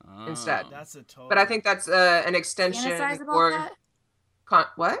instead. That's a total. But I think that's an extension. Fantasize about that?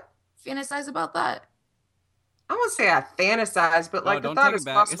 What? Fantasize about that? I won't say I fantasize, but like the thought has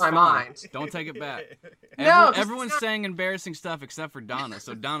crossed my mind. Don't take it back. No, everyone's saying embarrassing stuff except for Donna.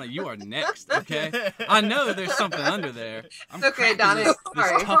 So Donna, you are next, okay? I know there's something under there. I'm okay, cracking Donna.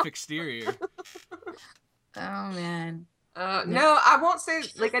 This tough exterior. Oh man. No, I won't say,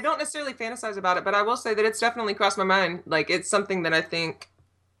 like, I don't necessarily fantasize about it, but I will say that it's definitely crossed my mind. Like, it's something that I think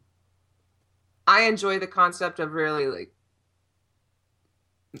I enjoy the concept of really, like,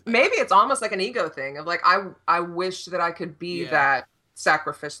 maybe it's almost like an ego thing of, like, I wish that I could be that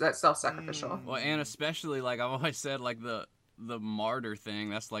self-sacrificial. Well, and especially, like, I've always said, like, the martyr thing,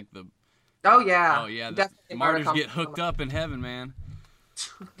 that's like the... Oh, yeah. The martyrs get hooked up in heaven, man.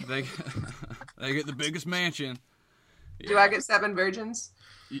 They get the biggest mansion. Do I get 7 virgins?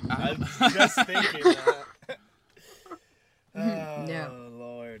 I'm just thinking that. Oh, no.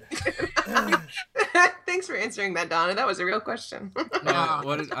 Lord. Thanks for answering that, Donna. That was a real question.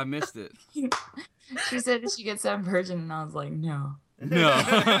 No, I missed it. She said she gets 7 virgin, and I was like, no. No.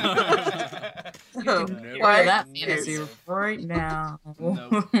 You can hear that fantasy right now.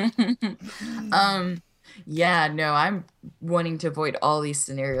 Nope. Yeah, no, I'm wanting to avoid all these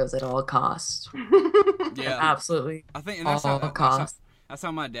scenarios at all costs. Yeah, absolutely. I think, and that's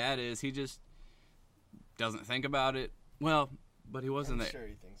how my dad is. He just doesn't think about it. Well, but he wasn't Sure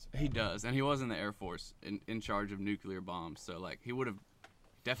he thinks about He does, and he was in the Air Force in charge of nuclear bombs. So like, he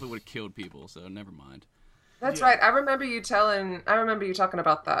definitely would have killed people. So never mind. That's right. I remember you talking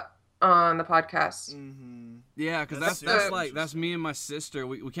about that on the podcast. Mm-hmm. Yeah, because that's me and my sister.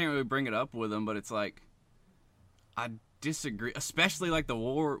 We can't really bring it up with him, but it's like, I disagree, especially like the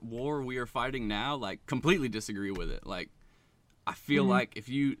war we are fighting now. Like, completely disagree with it. Like, I feel like if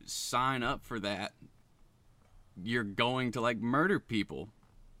you sign up for that, you're going to like murder people.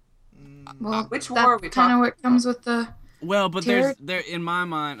 Well, which war are we talking? Kind of what comes with the. Well, but there in my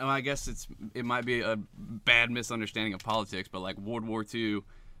mind, I guess it might be a bad misunderstanding of politics, but like World War II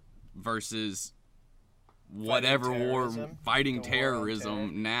versus whatever fighting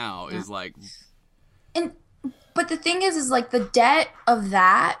terrorism now is like. But the thing is like the debt of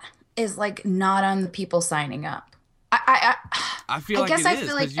that is like not on the people signing up. I feel like it is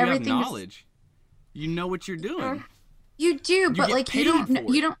because you have knowledge. You know what you're doing. You do, but like you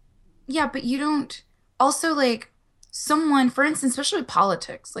don't. Yeah, but you don't. Also, like someone, for instance, especially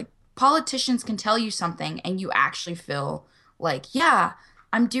politics. Like politicians can tell you something, and you actually feel like, yeah,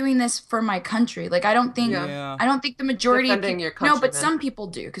 I'm doing this for my country. Like I don't think the majority Defending your country, but some people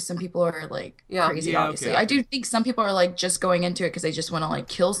do, because some people are like crazy. Obviously, okay. I do think some people are like just going into it because they just want to like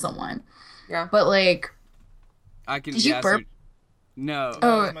kill someone. Yeah, but like, did you burp? No.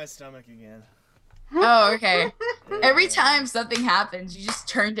 Oh, my stomach again. Oh, okay. Every time something happens, you just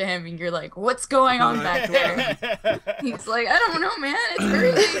turn to him and you're like, "What's going on back there?" He's like, "I don't know, man. It's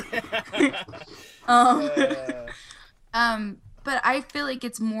crazy." But I feel like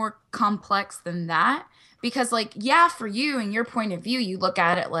it's more complex than that, because like, yeah, for you and your point of view, you look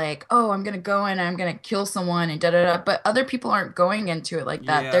at it like, oh, I'm going to go in and I'm going to kill someone and da-da-da. But other people aren't going into it like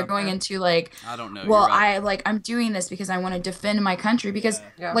that. Yeah. They're going into like, I don't know. Well, I'm doing this because I want to defend my country, because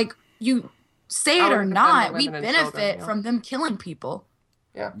like you say it or not, we benefit from them killing people.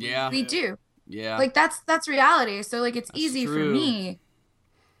 Yeah. Yeah. We do. Yeah. Like that's reality. So like, it's easy for me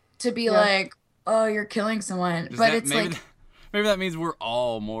to be like, oh, you're killing someone. But it's like, maybe that means we're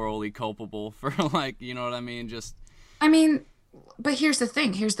all morally culpable for, like, you know what I mean? Just. I mean, but here's the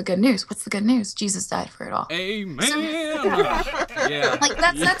thing. Here's the good news. What's the good news? Jesus died for it all. Amen. So, yeah. Like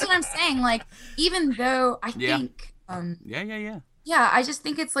that's what I'm saying. Like, even though I think, yeah, I just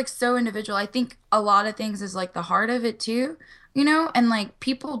think it's like so individual. I think a lot of things is like the heart of it too, you know, and like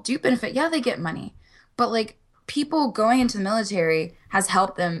people do benefit. Yeah, they get money, but like people going into the military has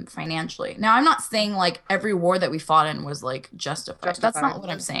helped them financially. Now, I'm not saying like every war that we fought in was like justified. That's not what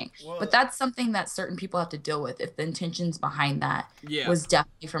I'm saying. Well, but that's something that certain people have to deal with if the intentions behind that Yeah. was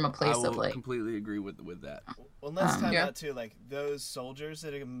definitely from a place I will of like. completely agree with that. Well, let's time Yeah. out too. Like those soldiers,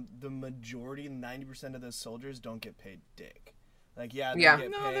 the majority, 90% of those soldiers don't get paid dick. Like, yeah, they Yeah.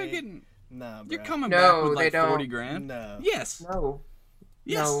 get No, paid. they're getting. Nah, You're bro. coming No, back with they like don't. 40 grand. No. Yes. No.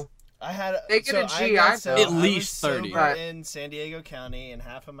 Yes. No. I had They get a I GI got Bill. At I was least 30. sober Right. in San Diego County, and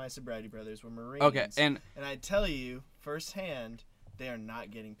half of my sobriety brothers were Marines. Okay, and I tell you firsthand, they are not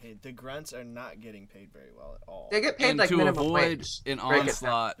getting paid. The grunts are not getting paid very well at all. They get paid and like to minimum avoid wage. an Break it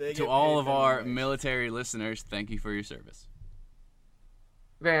onslaught They to get all paid of minimum our wage. military listeners, thank you for your service.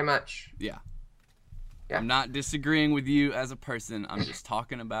 Very much. Yeah. Yeah. I'm not disagreeing with you as a person. I'm just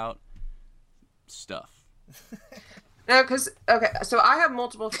talking about stuff. No, because so I have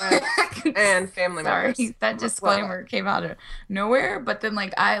multiple friends and family members. Sorry, that disclaimer came out of nowhere. But then,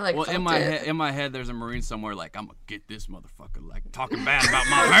 like, I like. Well, felt in my head, there's a Marine somewhere like, I'm gonna get this motherfucker, like talking bad about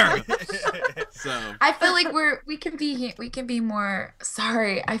my America. So I feel like we can be more.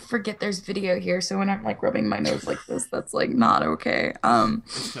 Sorry, I forget there's video here, so when I'm like rubbing my nose like this, that's like not okay.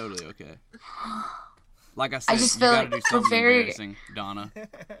 it's totally okay. Like I said, just you feel gotta like do something we're very- embarrassing, Donna.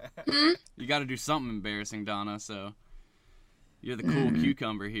 You gotta do something embarrassing, Donna. So you're the cool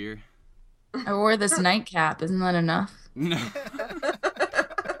cucumber here. I wore this nightcap. Isn't that enough? No.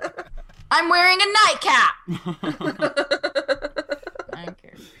 I'm wearing a nightcap. I don't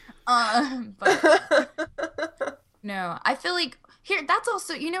care. But no, I feel like here. That's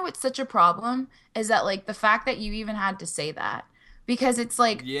also, you know, it's such a problem is that like the fact that you even had to say that, because it's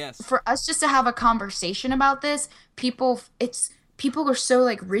like Yes. for us just to have a conversation about this, people are so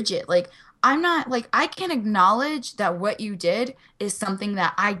like rigid. Like I'm not like, I can acknowledge that what you did is something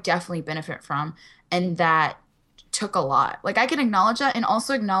that I definitely benefit from and that took a lot. Like I can acknowledge that and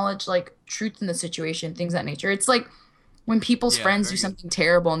also acknowledge like truth in the situation, things of that nature. It's like when people's Yeah, friends very do good. something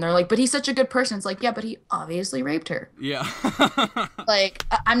terrible and they're like, but he's such a good person. It's like, yeah, but he obviously raped her. Yeah. Like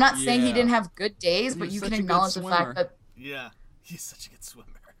I'm not saying he Yeah. didn't have good days, He but was you such can a good acknowledge the swimmer. fact that Yeah, he's such a good swimmer.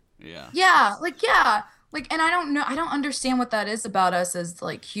 Yeah. yeah, and I don't understand what that is about us as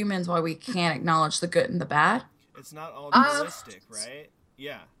like humans, why we can't acknowledge the good and the bad. It's not all dualistic, right?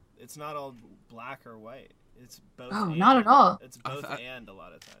 Yeah, it's not all black or white. It's both. Oh, and. not at all. It's both I- and a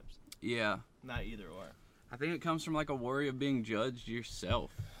lot of times, Yeah. not either or. I think it comes from like a worry of being judged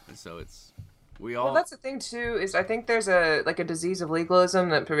yourself, and so we all. Well, that's the thing too. Is I think there's a disease of legalism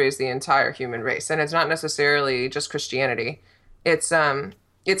that pervades the entire human race, and it's not necessarily just Christianity. It's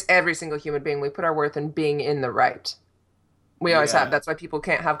every single human being. We put our worth in being in the right. We always Yeah. have. That's why people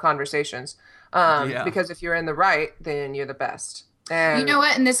can't have conversations. Yeah. Because if you're in the right, then you're the best. And You know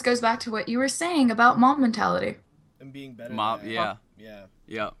what? And this goes back to what you were saying about mob mentality. And being better. Mob, than yeah. Yeah.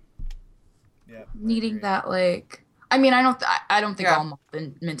 Yeah. Yeah. I Needing agree. that, like, I mean, I don't think Yeah. all mob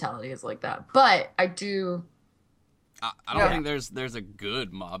mentality is like that, but I do. I don't Yeah. think there's a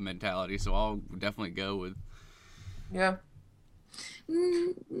good mob mentality, so I'll definitely go with. Yeah.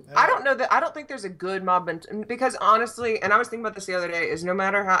 I don't know that. I don't think there's a good mob because honestly, and I was thinking about this the other day, is no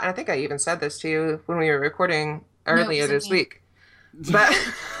matter how, and I think I even said this to you when we were recording earlier wasn't this me. week, but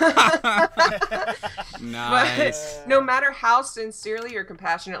Nice. but no matter how sincerely or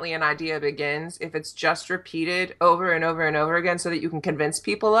compassionately an idea begins, if it's just repeated over and over and over again so that you can convince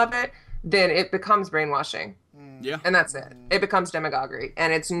people of it, then it becomes brainwashing. Yeah. And that's it. It becomes demagoguery,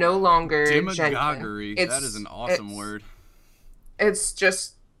 and it's no longer Demagoguery. genuine. That is an awesome it's- word. It's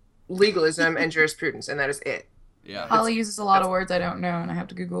just legalism and jurisprudence, and that is it. Yeah. Holly uses a lot of words I don't know, and I have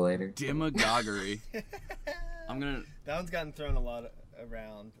to Google later. Demagoguery. I'm gonna. That one's gotten thrown a lot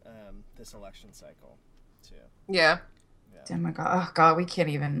around this election cycle, too. Yeah. Demagogue. Oh God, we can't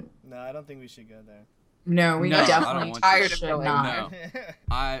even. No, I don't think we should go there. No, we No, I don't definitely want to. Tired of should going not. No.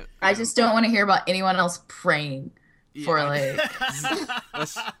 I I just don't want to hear about anyone else praying for like.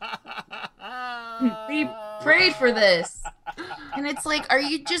 Let's, We prayed for this, and it's like, are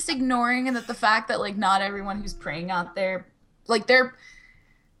you just ignoring that the fact that like not everyone who's praying out there, like they're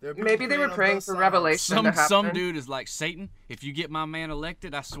Maybe they were on praying both for sides. revelation. to some happen. dude is like, Satan, if you get my man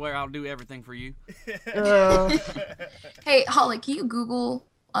elected, I swear I'll do everything for you. Hey, Holly, can you Google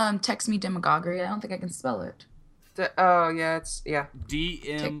text me demagoguery? I don't think I can spell it. Oh yeah, it's yeah.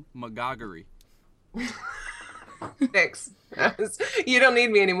 DM McGoggery. Thanks. You don't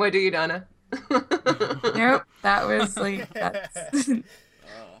need me anymore, do you, Donna? Nope, that was like that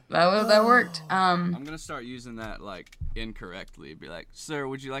worked. I'm gonna start using that like incorrectly. Be like, sir,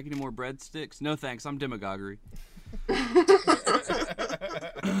 would you like any more breadsticks? No, thanks. I'm demagoguery.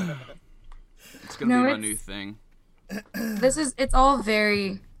 It's gonna be my new thing. It's all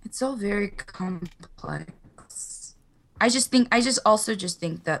very complex. I also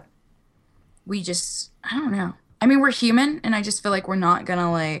think that I don't know. I mean, we're human, and I just feel like we're not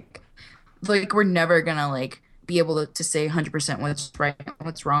gonna like we're never gonna like be able to say 100% what's right and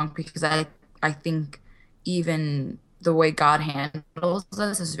what's wrong, because I think even the way God handles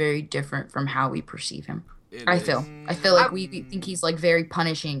us is very different from how we perceive him. I feel like we think he's like very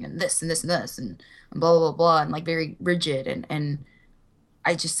punishing and this and this and this and blah blah blah and like very rigid, and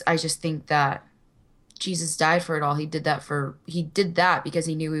I just think that Jesus died for it all. He did that because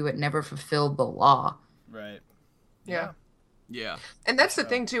he knew we would never fulfill the law. Right. Yeah. Yeah. And that's the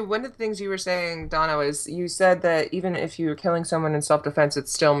thing too. One of the things you were saying, Donna, was you said that even if you were killing someone in self-defense,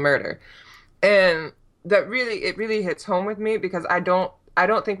 it's still murder. And that really hits home with me, because I don't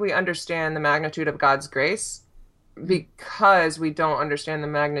think we understand the magnitude of God's grace, because we don't understand the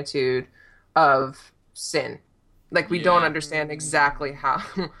magnitude of sin. Like we don't understand exactly how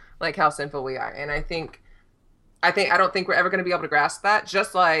how sinful we are. And I don't think we're ever going to be able to grasp that.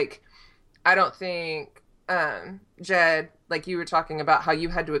 Just like I don't think Jed, like you were talking about how you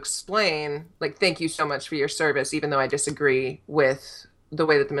had to explain, like, thank you so much for your service, even though I disagree with the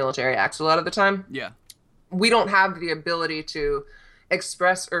way that the military acts a lot of the time. Yeah. We don't have the ability to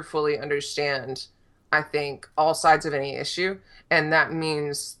express or fully understand, I think, all sides of any issue. And that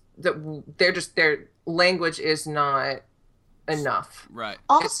means that their language is not enough. Right.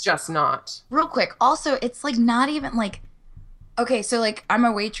 Also, it's just not. Real quick. Also, it's like not even like, okay, so like I'm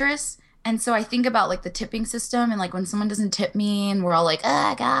a waitress. And so I think about like the tipping system, and like when someone doesn't tip me and we're all like,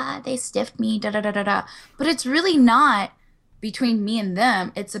 oh God, they stiffed me, da da da da da. But it's really not between me and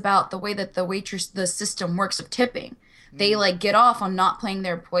them. It's about the way that the system works of tipping. They like get off on not paying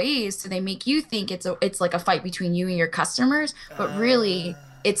their employees, so they make you think it's like a fight between you and your customers, but really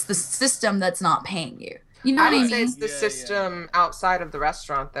it's the system that's not paying you. You know what I mean? Say it's the system outside of the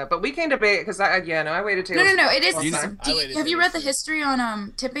restaurant, though. But we can debate, because I waited till. No. It is. Have you read the tables. history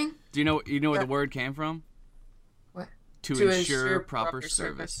on tipping? Do you know where the word came from? What? To ensure proper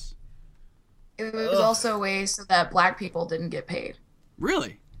service. It was also a way so that black people didn't get paid.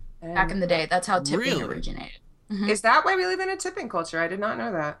 Really? Back in the day, that's how tipping Really? originated. Is that why we live in a tipping culture? I did not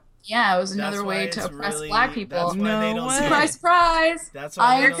know that. Yeah, it was another That's way why to it's oppress really- black people. that's why they No don't way. say Surprise, it. surprise! That's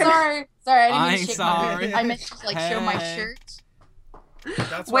why they I'm don't- sorry. Sorry, I didn't I mean to ain't shake sorry. I meant to like show my Hey. shirt.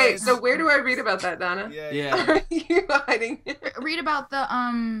 That's why Wait, it's- so where do I read about that, Donna? Yeah. Are you hiding? Read about the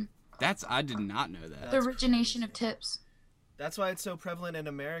I did not know that. the origination of tips. That's why it's so prevalent in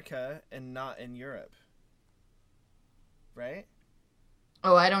America and not in Europe. Right?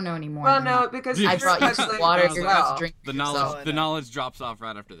 Oh, I don't know anymore. Well, than no, that. because I I brought you had some slavery water. as You're well. about to drink. The So- knowledge drops off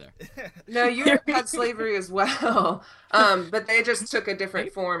right after there. No, Europe had slavery as well, but they just took a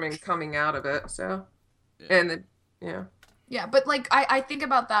different form in coming out of it. So, Yeah. Yeah, but like I think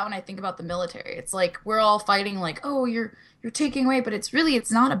about that when I think about the military. It's like we're all fighting like, oh, you're taking away, but it's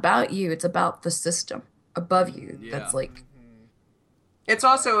not about you. It's about the system above you. Yeah. That's like it's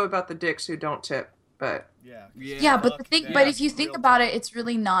also about the dicks who don't tip. But Yeah. yeah, but the thing, Fuck but that. if you think Real about talk. it, it's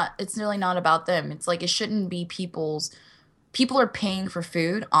really not about them. It's like it shouldn't be people are paying for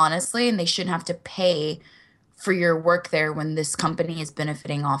food, honestly, and they shouldn't have to pay for your work there when this company is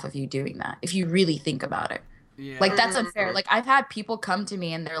benefiting off of you doing that. If you really think about it. Yeah. Like that's unfair. Like I've had people come to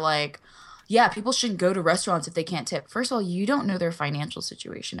me and they're like, yeah, people shouldn't go to restaurants if they can't tip. First of all, you don't know their financial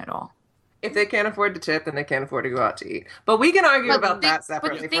situation at all. if they can't afford to tip, then they can't afford to go out to eat. But we can argue But about the that thing- but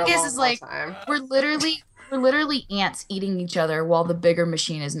separately. the thing for a is long like time. we're literally ants eating each other while the bigger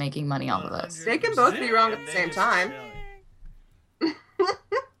machine is making money off of us. They can both be wrong at And the they same just time. chill.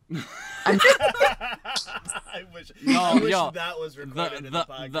 I'm I wish, No, I wish yo, that was recorded in the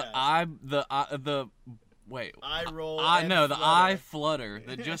podcast. the wait. eye roll. I and know the flutter. eye flutter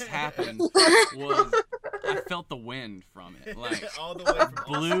that just happened was I felt the wind from it. Like all the way from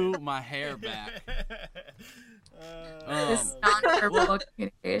blew my hair back. this Um, nonverbal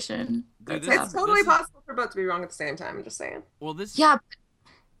communication. Dude, That's this- It's totally is- possible for both to be wrong at the same time. I'm just saying. Well, this Yeah,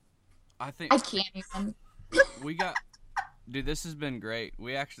 I think I can't even. we got. Dude, this has been great.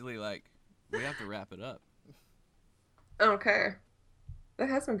 We actually we have to wrap it up. Okay. That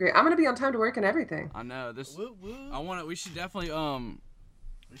has been great. I'm gonna be on time to work and everything. I know this. Woo, woo. I want to. We should definitely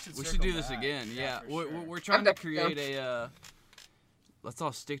We should do this again. Yeah, we're trying to create a. Let's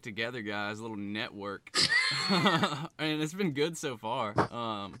all stick together, guys. A little network, and it's been good so far.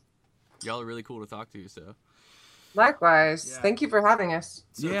 Y'all are really cool to talk to. So. Likewise. Yeah. Thank you for having us.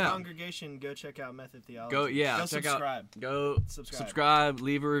 So congregation, go check out Method Theology. Go subscribe. Subscribe.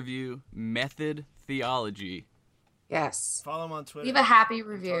 Leave a review. Method Theology. Yes. Follow them on Twitter. Leave a happy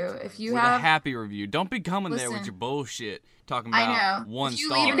review if you With have a happy review. Don't be coming there with your bullshit talking about I know. one If you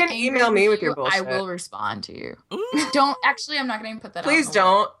star. leave You an can angry email me with your review, bullshit. I will respond to you. Ooh. Don't actually. I'm not going to even put that. Please out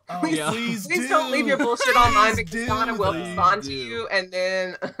don't. Oh, Please, Yeah. please don't leave your bullshit online because Donna will please respond to do. you, and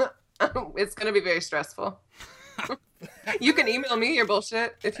then it's going to be very stressful. You can email me your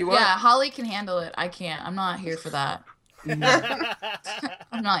bullshit if you want. Yeah, Holly can handle it. I can't. I'm not here for that.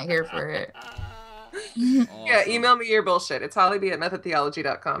 I'm not here for it. Yeah, Awesome. email me your bullshit. It's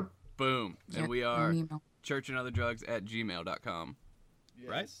hollyb@methodtheology.com. Boom. And we Yeah, are email. churchandother drugs@gmail.com.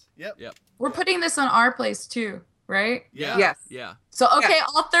 Right? Yep. We're putting this on our place too, right? Yeah. Yes. Yeah. So okay,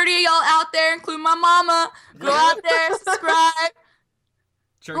 all 30 of y'all out there, including my mama, go out there, subscribe.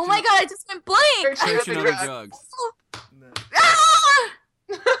 Church Oh my god, I just went blank. Church and Other Drugs.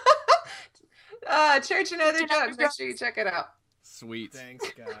 Ah! Church and Other Drugs. Make sure you check it out. Sweet. Thanks,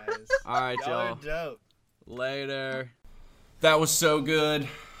 guys. All right, Y'all are y'all. dope. Later. That was so good.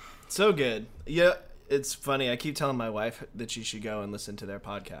 So good. Yeah, it's funny. I keep telling my wife that she should go and listen to their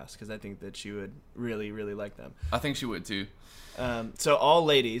podcast because I think that she would really, really like them. I think she would too. So all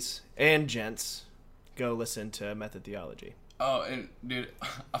ladies and gents, go listen to Method Theology. Oh, and dude,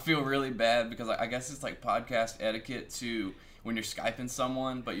 I feel really bad because I guess it's like podcast etiquette to when you're Skyping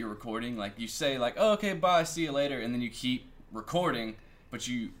someone, but you're recording, like you say like, oh, okay, bye, see you later, and then you keep recording, but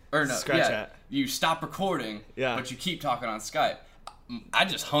you chat. you stop recording, Yeah. but you keep talking on Skype. I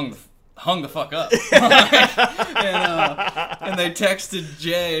just hung the fuck up, and they texted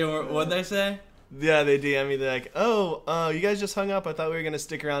Jay, or what'd they say? Yeah, they DM me. They're like, "Oh, you guys just hung up. I thought we were gonna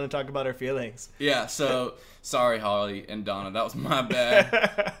stick around and talk about our feelings." Yeah, so sorry, Holly and Donna, that was my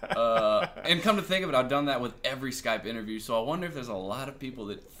bad. And come to think of it, I've done that with every Skype interview, so I wonder if there's a lot of people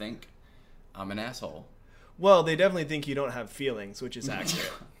that think I'm an asshole. Well, they definitely think you don't have feelings, which is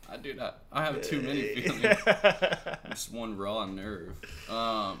accurate. I do not. I have too many feelings. Just one raw nerve.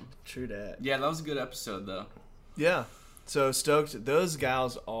 True that. Yeah, that was a good episode, though. Yeah. So stoked. Those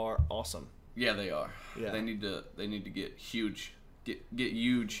gals are awesome. Yeah, they are. Yeah. They need to get huge. Get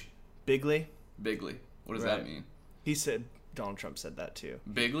huge. Bigly. Bigly. What does Right. that mean? He said Donald Trump said that too.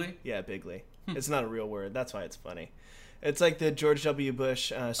 Bigly? Yeah, bigly. It's not a real word. That's why it's funny. It's like the George W.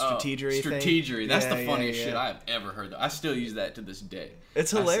 Bush strategery thing. Strategery. That's Yeah, the funniest yeah. shit I've ever heard. I still use that to this day.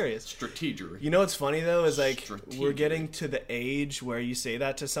 It's hilarious. Strategery. You know what's funny though is like Strategic. we're getting to the age where you say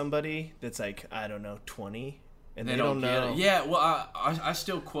that to somebody that's like, I don't know, 20, and they don't get know. it. Yeah, well, I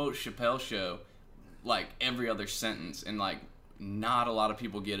still quote Chappelle's Show like every other sentence, and like not a lot of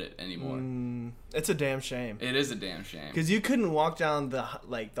people get it anymore. It's a damn shame. It is a damn shame. Because you couldn't walk down the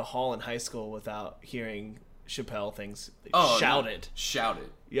hall in high school without hearing Chappelle things shouted. No, shouted.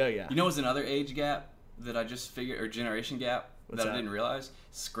 Yeah, yeah. You know what's another age gap that I just figured, or generation gap What's that I that? didn't realize?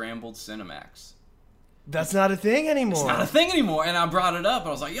 Scrambled Cinemax. That's not a thing anymore. It's not a thing anymore, and I brought it up. I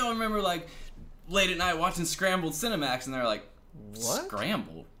was like, yo, I remember like late at night watching Scrambled Cinemax, and they're like, What?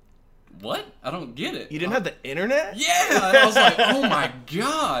 Scrambled? What? I don't get it. You didn't have the internet? Yeah, and I was like, oh my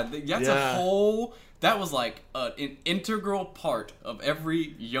god, that's Yeah. a whole. That was like an integral part of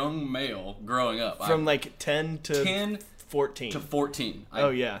every young male growing up. From like 10 to 10 14. to 14. Oh,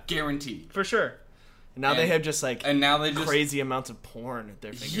 yeah. Guaranteed. For sure. Now they have just like And now they just crazy amounts of porn at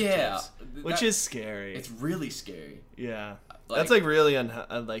their fingertips. Yeah, Which that- is scary. It's really scary. Yeah. Like- That's like really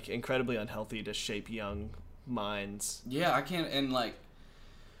like incredibly unhealthy to shape young minds. Yeah, I can't. And like,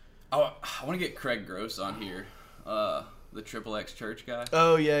 I want to get Craig Gross on here, the Triple X Church guy.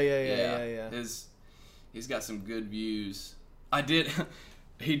 Oh yeah. He's got some good views.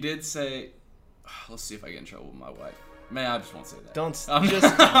 He did say, let's see if I get in trouble with my wife. Man, I just won't say that. Don't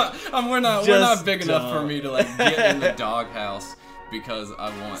We're not just big enough for don't. me to like get in the doghouse because I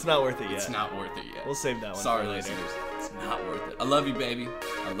want. It's not worth it yet. It's not worth it yet. We'll save that one Sorry, for later. listeners. It's not worth it. I love you, baby.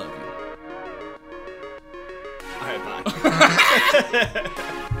 I love you. All right,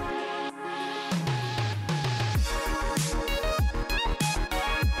 bye.